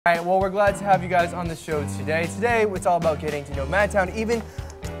Alright, well, we're glad to have you guys on the show today. Today, it's all about getting to know MADTOWN even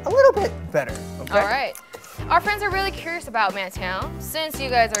a little bit better, okay? Alright. Our friends are really curious about MADTOWN since you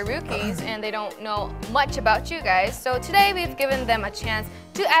guys are rookies and they don't know much about you guys. So today, we've given them a chance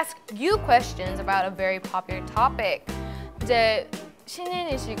to ask you questions about a very popular topic. 이제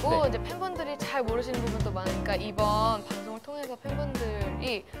신인이시고 이제 팬분들이 잘 모르시는 부분도 많으니까 이번 방송을 통해서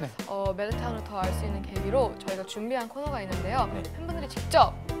팬분들이 매드타운을 더 알 수 있는 계기로 저희가 준비한 코너가 있는데요. 팬분들이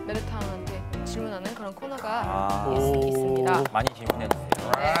직접 매드타운한테 질문하는 그런 코너가 있습니다. 많이 질문해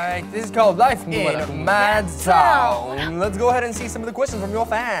주세요. Alright, this is called Life in MADTOWN. Let's go ahead and see some of the questions from your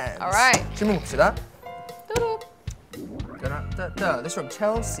fans. Alright. 질문 봅시다. This is from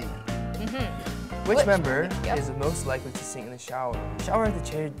Chelsea. Which member is the most likely to sing in the shower? 샤워할 때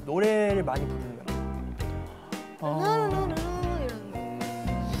제일 노래를 많이 부르는 멤버.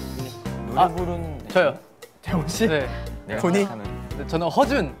 노래 부르는 저요. 태훈 씨? 네. 본인? 네, 저는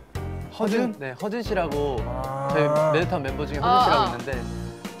허준. 네, 허준 씨라고 저희 매드타운 멤버 중에 허준 씨라고 있는데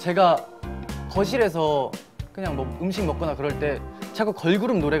제가 거실에서 그냥 뭐 음식 먹거나 그럴 때 자꾸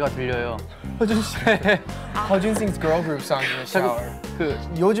걸그룹 노래가 들려요. 허준 씨. 허준 sings girl group songs in the shower.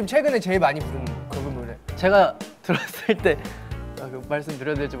 요즘 최근에 제일 많이 부르는 걸그룹 노래. 제가 들었을 때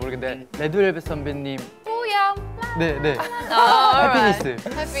말씀드려야 될지 모르겠는데 레드벨벳 선배님. 네. Happiness.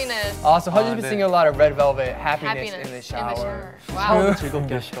 Happiness. So 허준 be singing a lot of Red Velvet, Happiness in the shower. wow.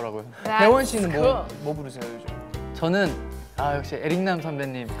 즐겁게 하시더라고요. 태원 씨는 뭐 부르세요 요즘? 저는 역시 에릭남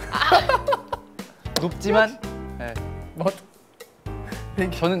선배님. 높지만 네.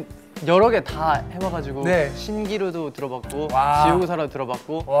 저는 여러 개 다 해봐가지고 신기루도 들어봤고 지우고사라도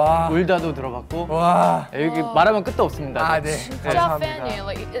들어봤고 울다도 들어봤고 여기 말하면 끝도 없습니다. 네. 진짜 팬이에요.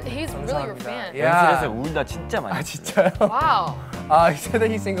 Like, he's really your fan. 연습에서 울다 진짜 많이. 진짜요? Wow. He said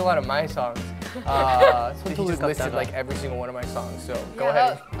that he sings a lot of my songs. He just listed like every single one of my songs. So go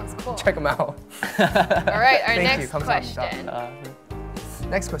ahead, that's cool. check them out. All right, our Thank you. next question.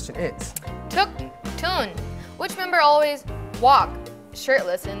 Next question is couldn. Which member always walk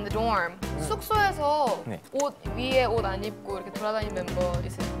shirtless in the dorm? 숙소에서 옷 위에 옷 안 입고 이렇게 돌아다니는 멤버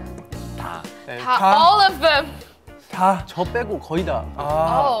있으신가요? 다. All of them. 다. 저 빼고 거의 다.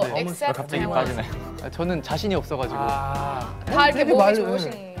 except 갑자기 빠지네. 저는 자신이 없어가지고. 다 이렇게 몸이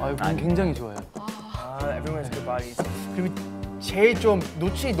좋으신. 몸 굉장히 좋아요. Everyone has good bodies. 그리고 제일 좀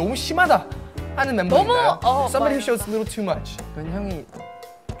노출이 너무 심하다 하는 멤버 있나요? Somebody who shows a little too much. 그건 형이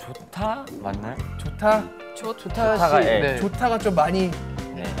좋다 맞나요? 좋다. 좋다가 좋다가 좀 많이.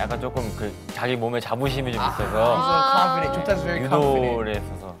 네, 약간 조금 자기 몸에 자부심이 좀 있어서. He's confident. 좋다's very confident. 유도를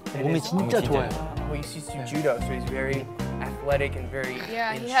했어서. 몸이 진짜 좋아요. He used to do judo, so he's very athletic and very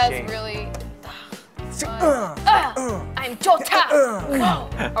Yeah, in he has shape. really. I'm 좋다.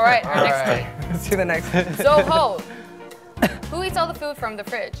 All right, our next one. Let's see the next one. Soho. Who eats all the food from the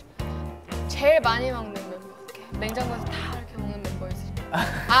fridge? 제일 많이 먹는 멤버. 냉장고에서 다 이렇게 먹는 멤버 있으신가요?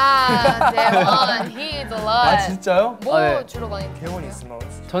 대원. He eats a lot. 진짜요? 뭐 주로 많이 드세요? 대원이 is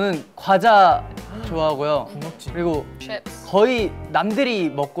most. 저는 과자 좋아하고요. 그리고 Chips. 거의 남들이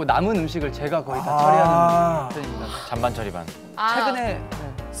먹고 남은 음식을 제가 거의 다 처리하는 편입니다. 잔반 처리반. 최근에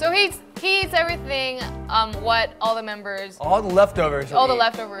So he eats everything. What all the members. All the leftovers. All the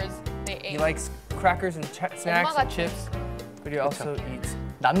leftovers they ate. He likes crackers and snacks and chips, but he also eats.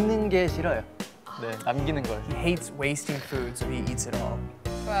 남는 게 싫어요. 네, 남기는 걸. He hates wasting food, so he eats it all.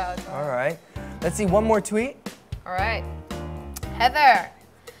 Wow. All right. Let's see one more tweet. All right. Heather,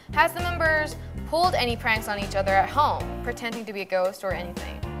 has the members pulled any pranks on each other at home, pretending to be a ghost or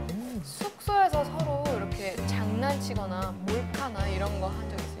anything? 숙소에서 서로 이렇게 장난치거나 몰카나 이런 거 한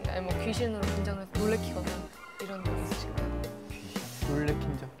적 있으신가요? 아니면 뭐 귀신으로 분장을 해서 놀래키거나 이런 적 있으신가요?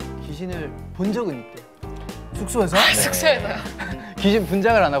 놀래킨 적? 귀신을 본 적은 있대요. 숙소에서? 숙소에서요? 귀신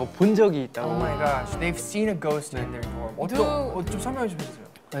분장을 안 하고 본 적이 있다고. Oh my gosh, they've seen a ghost in their dorm. 좀 설명해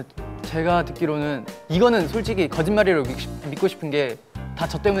주세요. 제가 듣기로는 이거는 솔직히 거짓말이라고 믿고 싶은 게 다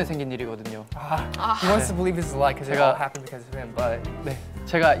저 때문에 생긴 일이거든요. He wants to believe this is a lie because it all happened because of him, but 네,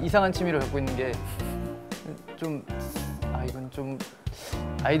 제가 이상한 취미를 갖고 있는 게 좀 이건 좀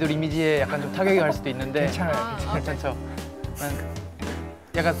아이돌 이미지에 약간 좀 타격이 갈 수도 있는데 괜찮죠.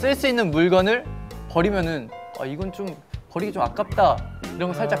 약간 쓸 수 있는 물건을 버리면은 이건 좀 버리기 좀 아깝다 이런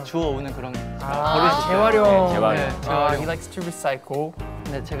거 살짝 주워오는 그런 버릇이 재활용. 재활용. He likes to recycle.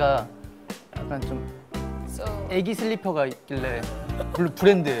 근데 제가 약간 좀 애기 슬리퍼가 있길래 물론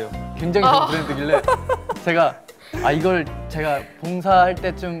브랜드예요. 굉장히 좋은 브랜드길래 제가 이걸 제가 봉사할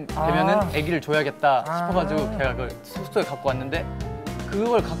때쯤 되면은 애기를 줘야겠다 싶어가지고 제가 그걸 숙소에 갖고 왔는데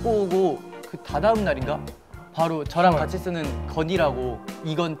그걸 갖고 오고 그 다다음 날인가 바로 저랑 같이 쓰는 건이라고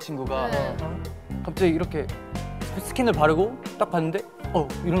이건 친구가 갑자기 이렇게 스킨을 바르고 딱 봤는데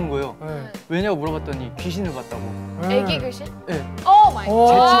이러는 거예요. 네. 왜냐고 물어봤더니 귀신을 봤다고. 애기 귀신? 네. Oh my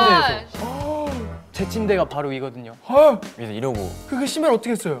제 god. 제 침대가 바로 이거든요. 헐. 그래서 이러고 그 신발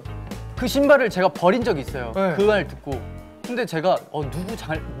어떻게 했어요? 그 신발을 제가 버린 적이 있어요. 네. 그 말 듣고. 근데 제가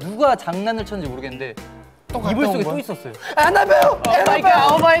누가 장난을 쳤는지 모르겠는데 이불 속에 또 있었어요. 에나벨!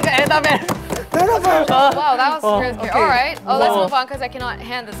 오 마이 갓, 에나벨. 에나벨! Wow, that was really scary. okay. All right. Oh, let's move on because I cannot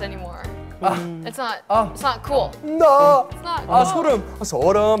hand this anymore. It's not cool. No! It's not 아 cool.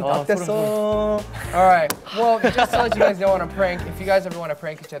 소름 닭됐어. Alright, well just to let you guys know on a prank, if you guys ever want to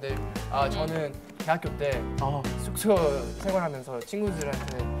prank each other, 저는 대학교 때 숙소 생활하면서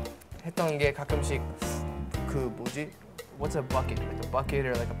친구들한테 했던 게 가끔씩 그 뭐지? What's a bucket? Like a bucket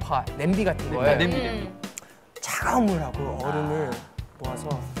or like a pot? 냄비 같은 거에 냄비. 차가운 물하고 얼음을 모아서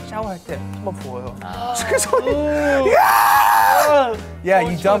샤워할 때 한번 부어요. 그래서 Yeah,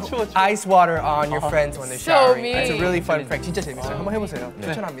 you dump ice water on your friends when they're showering. It's a really fun prank. 진짜 재밌어요. 한번 해보세요.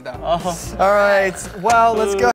 추천합니다. Alright, well, let's go.